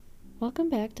Welcome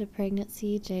back to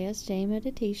Pregnancy JSJ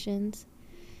Meditations.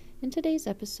 In today's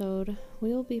episode, we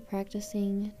will be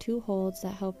practicing 2 holds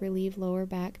that help relieve lower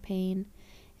back pain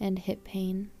and hip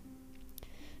pain.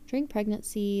 During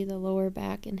pregnancy, the lower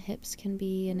back and hips can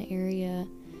be an area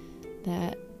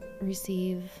that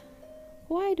receive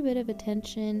quite a bit of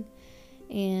attention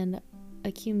and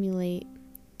accumulate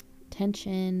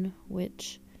tension,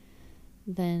 which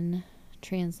then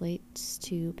translates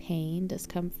to pain,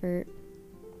 discomfort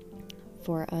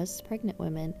for us pregnant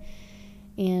women.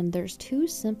 And there's 2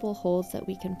 simple holds that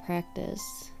we can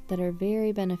practice that are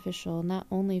very beneficial, not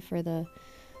only for the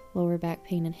lower back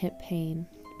pain and hip pain,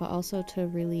 but also to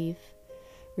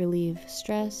relieve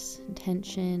stress and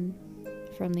tension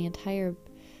from the entire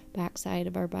backside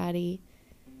of our body,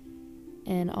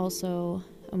 and also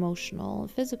emotional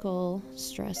and physical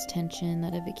stress, tension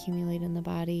that have accumulated in the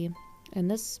body.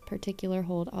 And this particular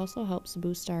hold also helps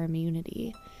boost our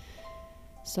immunity.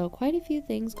 So quite a few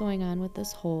things going on with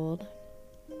this hold.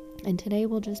 And today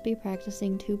we'll just be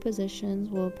practicing 2 positions.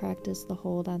 We'll practice the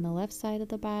hold on the left side of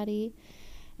the body,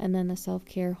 and then the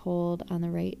self-care hold on the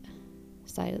right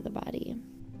side of the body.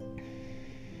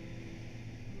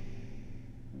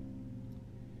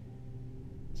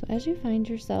 So as you find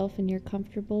yourself in your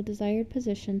comfortable desired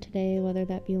position today, whether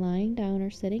that be lying down or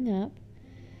sitting up,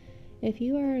 if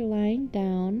you are lying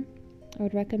down, I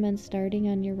would recommend starting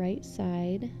on your right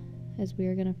side, as we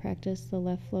are going to practice the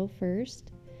left flow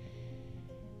first.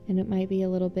 And it might be a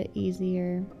little bit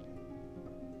easier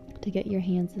to get your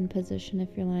hands in position if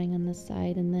you're lying on this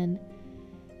side, and then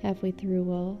halfway through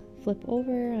we'll flip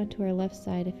over onto our left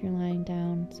side if you're lying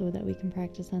down, so that we can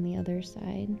practice on the other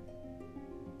side.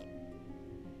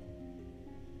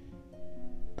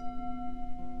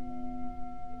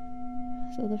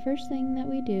 So the first thing that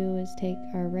we do is take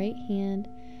our right hand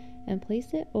and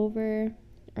place it over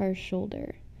our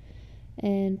shoulder.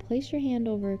 And place your hand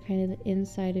over kind of the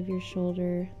inside of your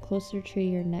shoulder, closer to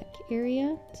your neck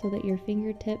area, so that your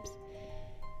fingertips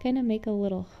kind of make a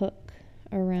little hook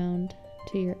around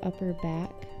to your upper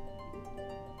back.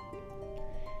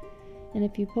 And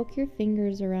if you poke your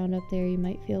fingers around up there, you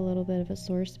might feel a little bit of a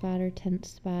sore spot or tense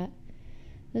spot.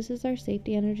 This is our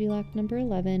safety energy lock number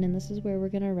 11, and this is where we're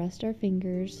going to rest our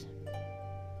fingers.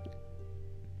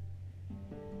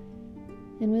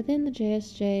 And within the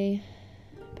JSJ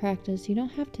practice, you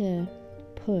don't have to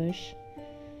push.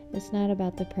 It's not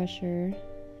about the pressure.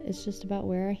 It's just about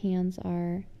where our hands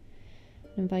are,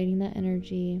 inviting that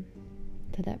energy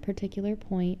to that particular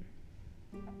point.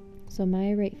 So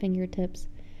my right fingertips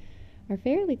are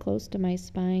fairly close to my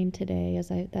spine today,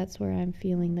 as that's where I'm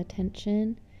feeling the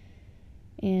tension,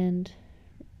 and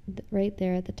right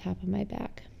there at the top of my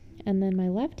back. And then my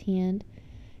left hand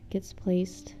gets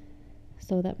placed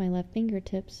so that my left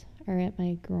fingertips are at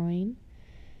my groin.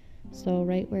 So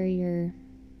right where your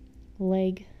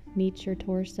leg meets your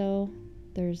torso,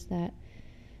 there's that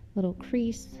little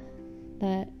crease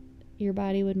that your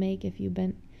body would make if you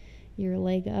bent your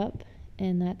leg up,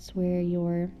 and that's where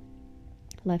your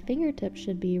left fingertip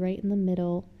should be, right in the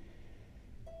middle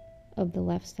of the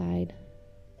left side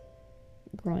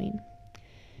groin.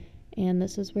 And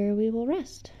this is where we will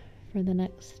rest for the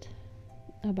next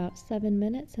about 7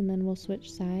 minutes, and then we'll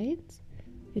switch sides.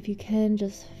 If you can,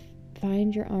 just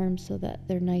find your arms so that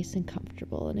they're nice and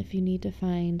comfortable, and if you need to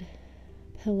find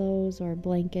pillows or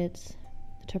blankets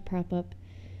to prop up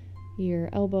your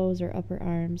elbows or upper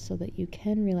arms so that you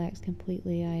can relax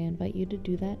completely, I invite you to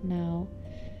do that now,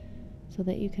 so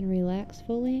that you can relax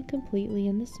fully and completely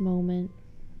in this moment,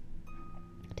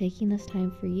 taking this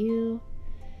time for you,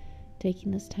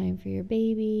 taking this time for your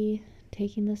baby,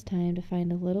 taking this time to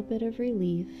find a little bit of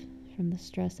relief from the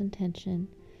stress and tension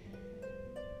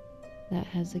that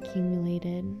has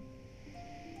accumulated.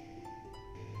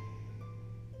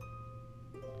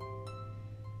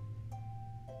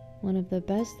 One of the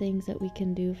best things that we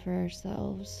can do for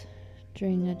ourselves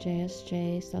during a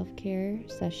JSJ self-care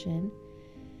session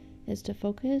is to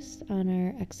focus on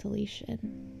our exhalation,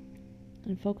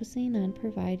 and focusing on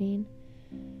providing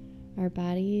our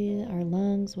body, our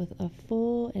lungs, with a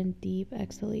full and deep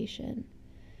exhalation,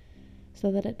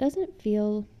 so that it doesn't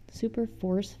feel super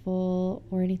forceful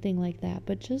or anything like that,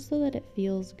 but just so that it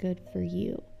feels good for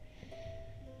you.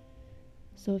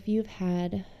 So if you've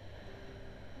had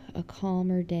a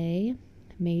calmer day,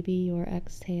 maybe your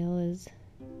exhale is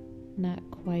not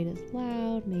quite as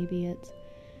loud, maybe it's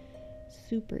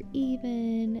super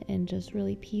even and just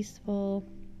really peaceful,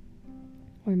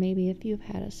 or maybe if you've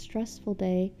had a stressful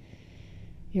day,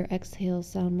 your exhales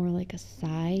sound more like a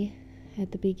sigh at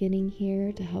the beginning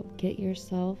here, to help get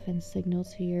yourself and signal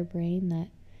to your brain that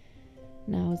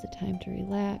now is the time to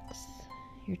relax.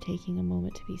 you're taking a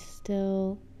moment to be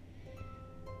still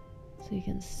so you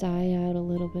can sigh out a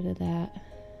little bit of that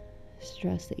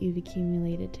stress that you've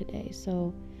accumulated today.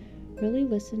 So really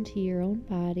listen to your own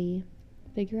body,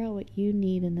 figure out what you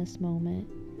need in this moment,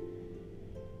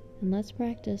 and let's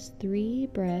practice 3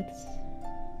 breaths,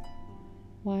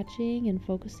 watching and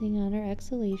focusing on our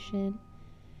exhalation.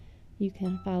 You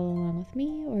can follow along with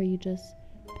me, or you just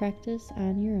practice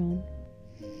on your own.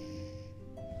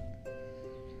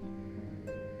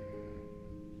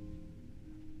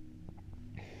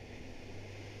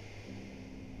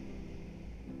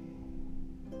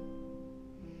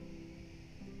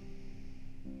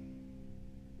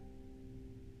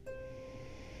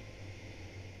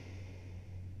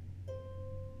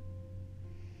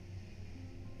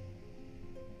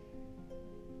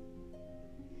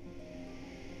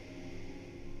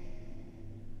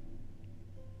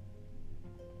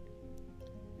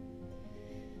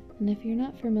 And if you're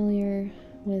not familiar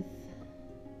with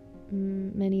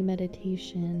many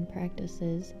meditation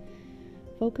practices,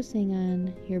 focusing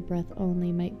on your breath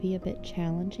only might be a bit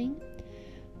challenging,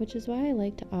 which is why I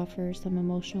like to offer some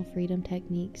emotional freedom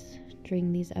techniques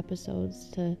during these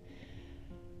episodes to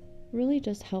really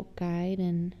just help guide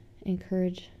and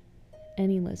encourage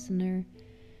any listener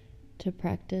to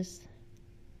practice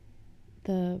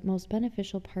the most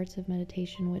beneficial parts of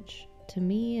meditation, which to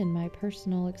me, in my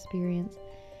personal experience,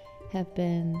 have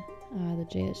been the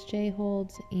JSJ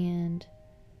holds and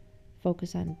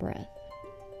focus on breath.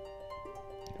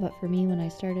 But for me, when I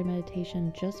started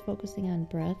meditation, just focusing on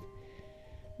breath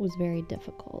was very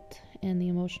difficult, and the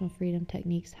emotional freedom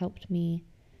techniques helped me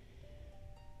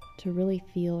to really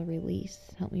feel a release,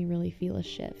 helped me really feel a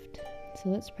shift. So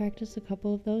let's practice a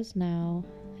couple of those now,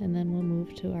 and then we'll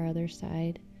move to our other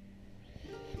side.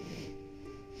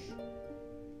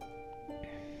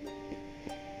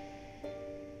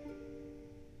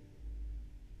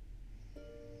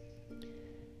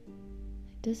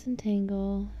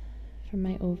 Disentangle from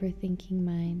my overthinking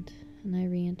mind, and I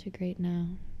reintegrate now.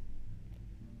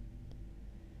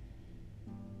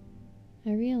 I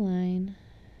realign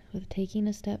with taking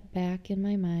a step back in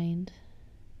my mind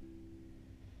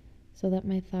so that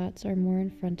my thoughts are more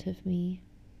in front of me,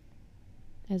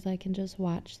 as I can just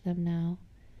watch them now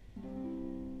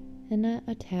and not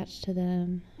attach to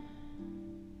them,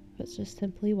 but just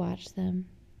simply watch them.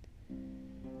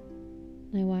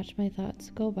 And I watch my thoughts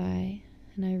go by,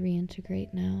 and I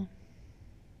reintegrate now.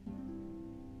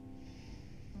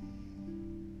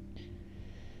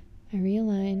 I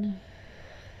realign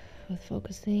with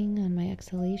focusing on my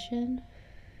exhalation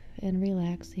and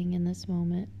relaxing in this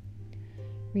moment.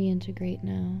 Reintegrate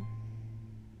now.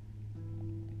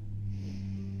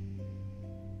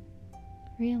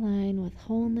 Realign with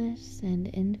wholeness and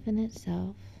infinite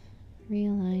self.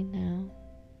 Realign now.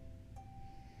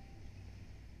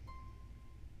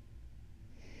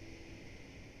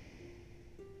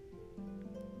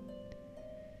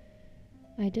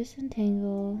 I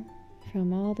disentangle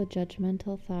from all the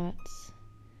judgmental thoughts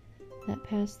that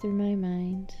pass through my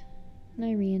mind, and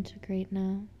I reintegrate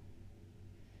now.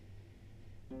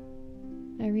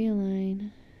 I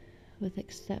realign with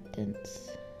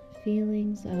acceptance,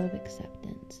 feelings of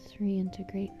acceptance.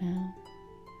 Reintegrate now.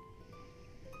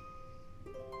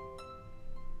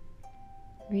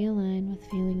 Realign with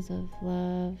feelings of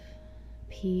love,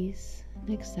 peace,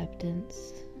 and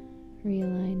acceptance.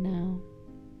 Realign now.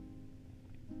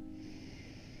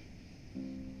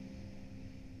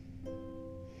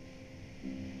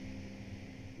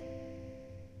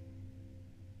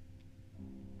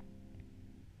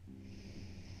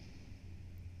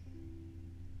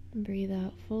 Breathe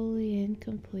out fully and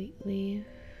completely.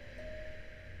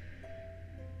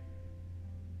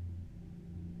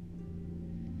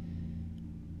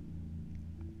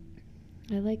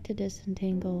 I like to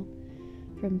disentangle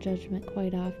from judgment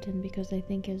quite often because I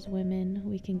think as women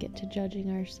we can get to judging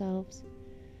ourselves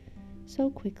so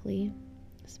quickly,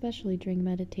 especially during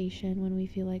meditation when we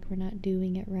feel like we're not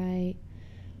doing it right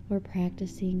or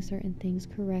practicing certain things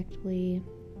correctly.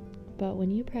 But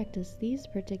when you practice these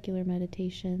particular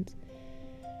meditations,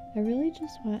 I really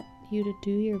just want you to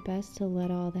do your best to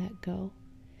let all that go.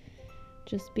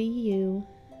 Just be you,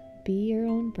 be your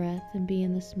own breath, and be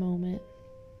in this moment.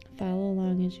 Follow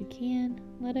along as you can.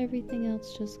 Let everything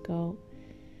else just go.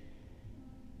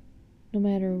 No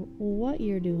matter what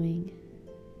you're doing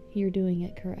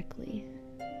it correctly.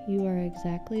 You are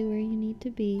exactly where you need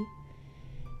to be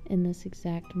in this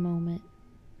exact moment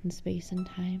in space and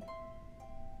time.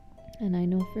 And I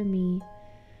know for me,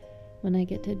 when I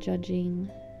get to judging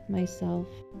myself,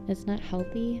 it's not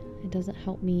healthy. It doesn't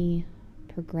help me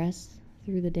progress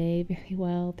through the day very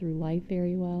well, through life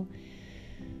very well.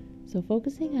 So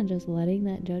focusing on just letting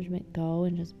that judgment go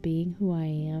and just being who I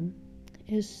am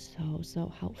is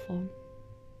so helpful.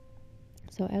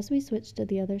 So as we switch to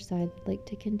the other side, I'd like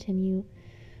to continue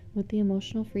with the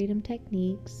emotional freedom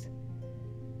techniques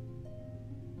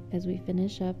as we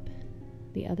finish up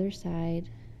the other side,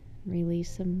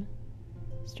 release some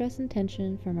stress and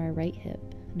tension from our right hip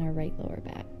and our right lower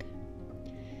back.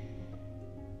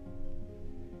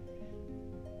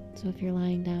 So if you're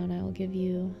lying down, I will give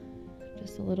you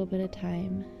just a little bit of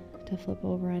time to flip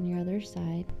over on your other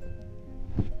side.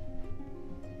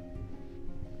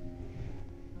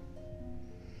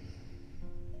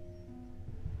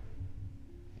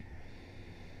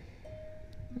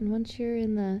 And once you're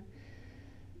in the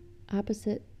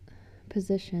opposite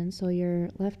position, so your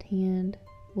left hand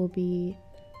will be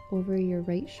over your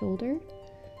right shoulder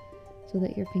so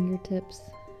that your fingertips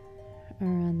are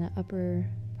on the upper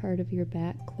part of your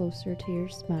back closer to your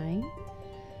spine.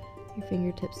 Your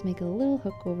fingertips make a little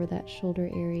hook over that shoulder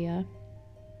area.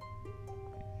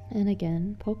 And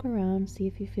again, poke around, see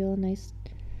if you feel a nice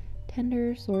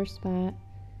tender sore spot.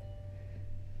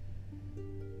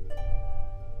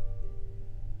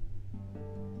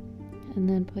 And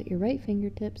then put your right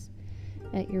fingertips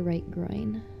at your right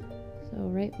groin. So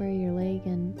right where your leg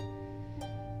and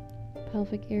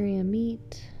pelvic area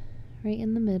meet, right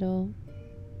in the middle.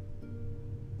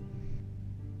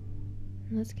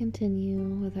 Let's continue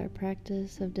with our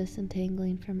practice of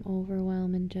disentangling from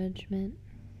overwhelm and judgment.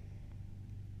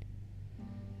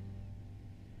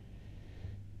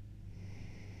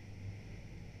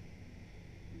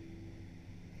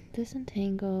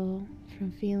 Disentangle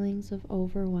from feelings of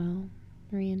overwhelm.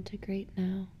 Reintegrate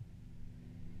now.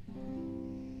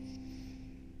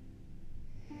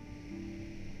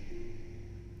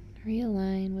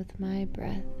 Realign with my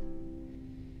breath.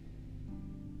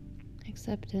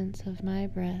 Acceptance of my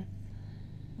breath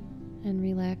and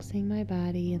relaxing my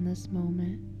body in this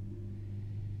moment.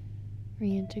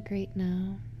 Reintegrate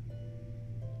now.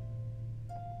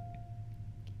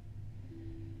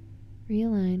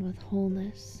 Realign with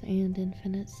wholeness and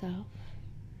infinite self.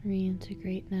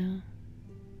 Reintegrate now.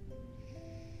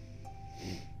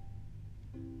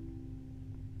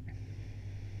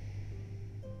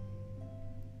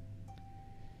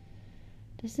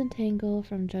 Disentangle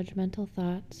from judgmental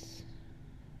thoughts,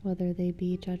 whether they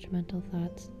be judgmental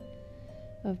thoughts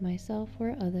of myself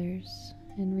or others,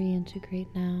 and reintegrate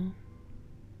now.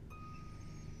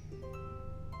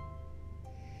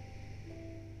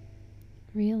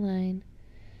 Realign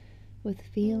with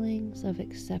feelings of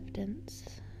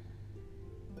acceptance,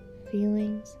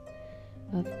 feelings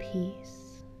of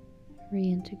peace.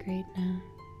 Reintegrate now.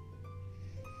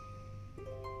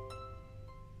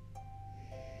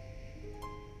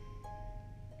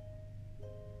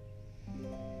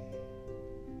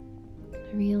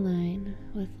 Realign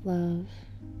with love,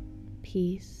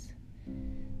 peace,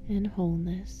 and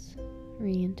wholeness.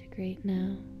 Reintegrate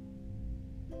now.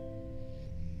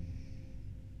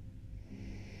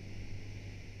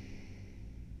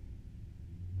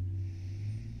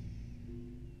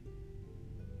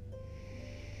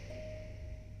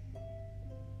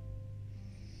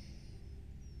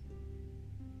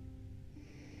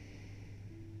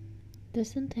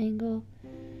 Disentangle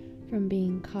from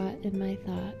being caught in my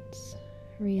thoughts.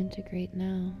 Reintegrate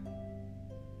now.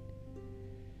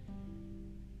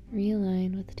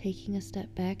 Realign with taking a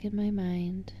step back in my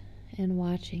mind and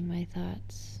watching my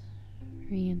thoughts.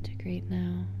 Reintegrate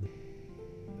now.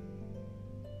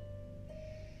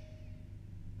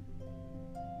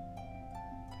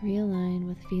 Realign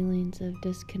with feelings of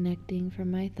disconnecting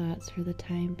from my thoughts for the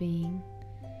time being,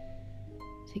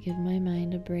 to give my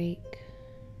mind a break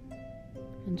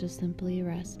and just simply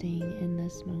resting in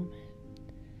this moment.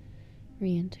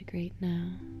 Reintegrate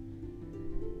now.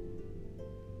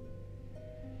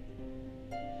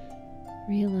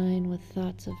 Realign with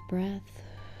thoughts of breath,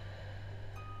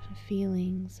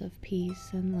 feelings of peace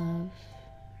and love.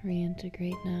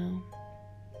 Reintegrate now.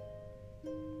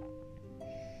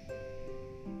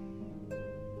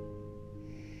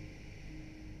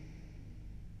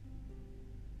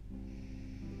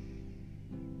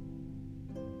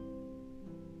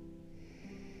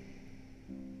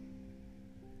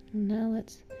 Now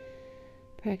let's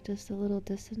practice a little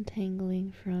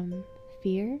disentangling from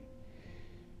fear,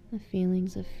 the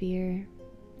feelings of fear.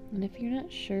 And if you're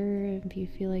not sure, if you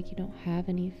feel like you don't have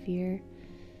any fear,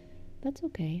 that's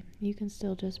okay. You can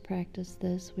still just practice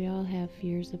this. We all have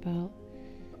fears about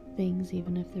things,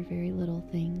 even if they're very little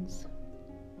things.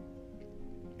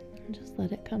 And just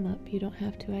let it come up. You don't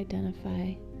have to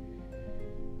identify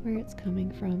where it's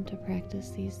coming from to practice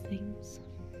these things.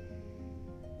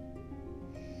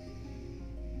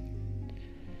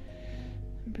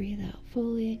 Breathe out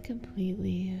fully and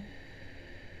completely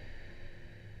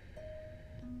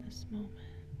in this moment.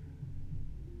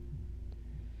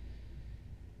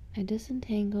 I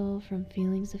disentangle from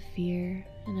feelings of fear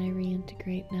and I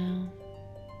reintegrate now.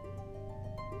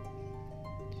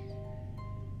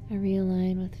 I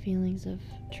realign with feelings of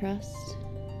trust,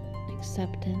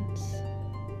 acceptance.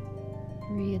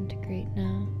 Reintegrate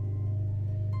now.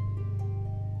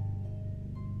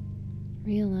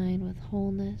 Realign with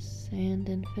wholeness and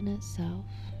infinite self.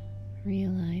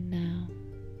 Realign now.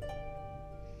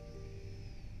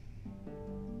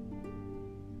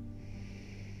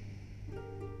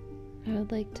 I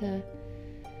would like to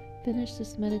finish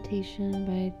this meditation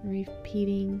by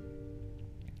repeating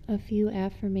a few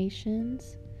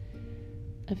affirmations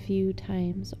a few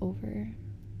times over.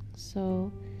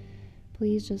 So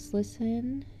please just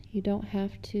listen. You don't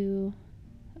have to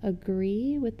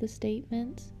agree with the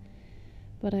statements,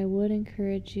 but I would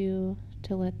encourage you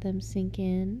to let them sink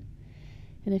in.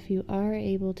 And if you are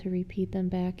able to repeat them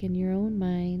back in your own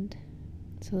mind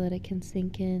so that it can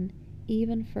sink in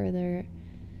even further,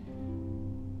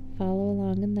 follow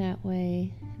along in that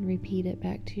way and repeat it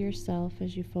back to yourself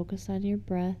as you focus on your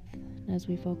breath, and as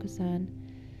we focus on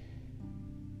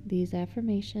these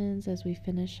affirmations as we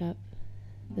finish up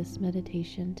this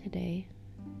meditation today.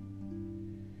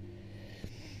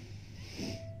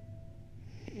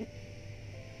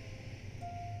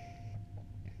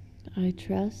 I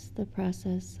trust the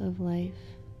process of life.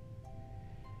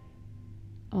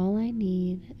 All I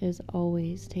need is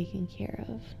always taken care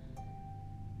of.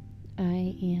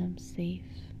 I am safe.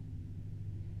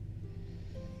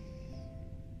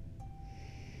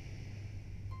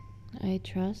 I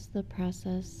trust the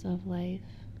process of life.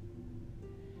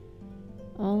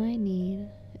 All I need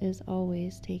is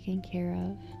always taken care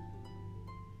of.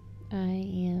 I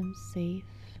am safe.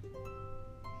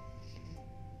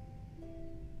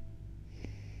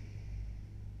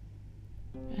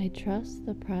 I trust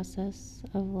the process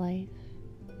of life.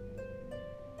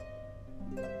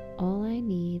 All I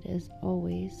need is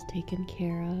always taken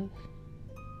care of.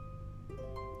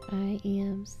 I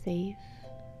am safe.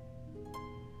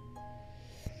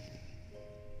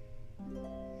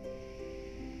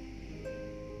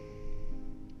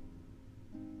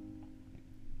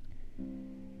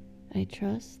 I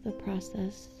trust the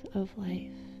process of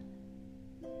life.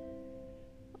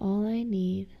 All I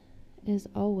need is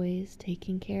always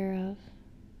taken care of.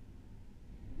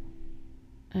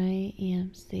 I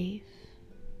am safe.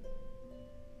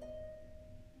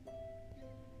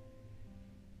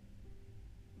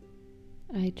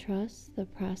 I trust the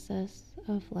process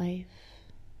of life.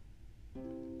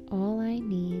 All I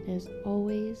need is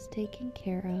always taken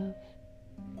care of.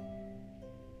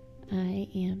 I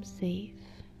am safe.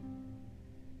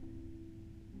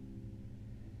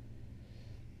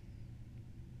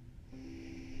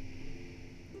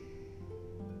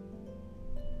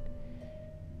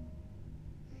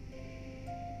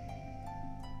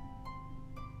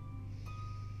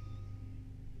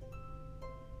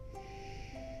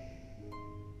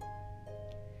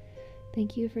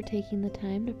 Thank you for taking the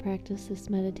time to practice this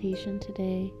meditation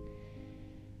today.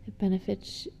 It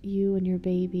benefits you and your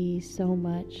baby so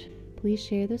much. Please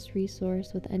share this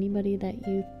resource with anybody that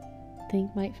you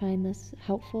think might find this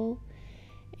helpful,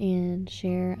 and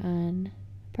share on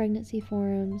pregnancy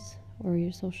forums or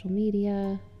your social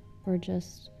media, or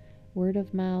just word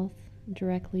of mouth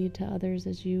directly to others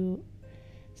as you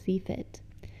see fit.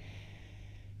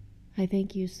 I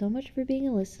thank you so much for being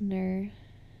a listener,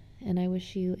 and I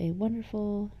wish you a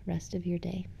wonderful rest of your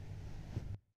day.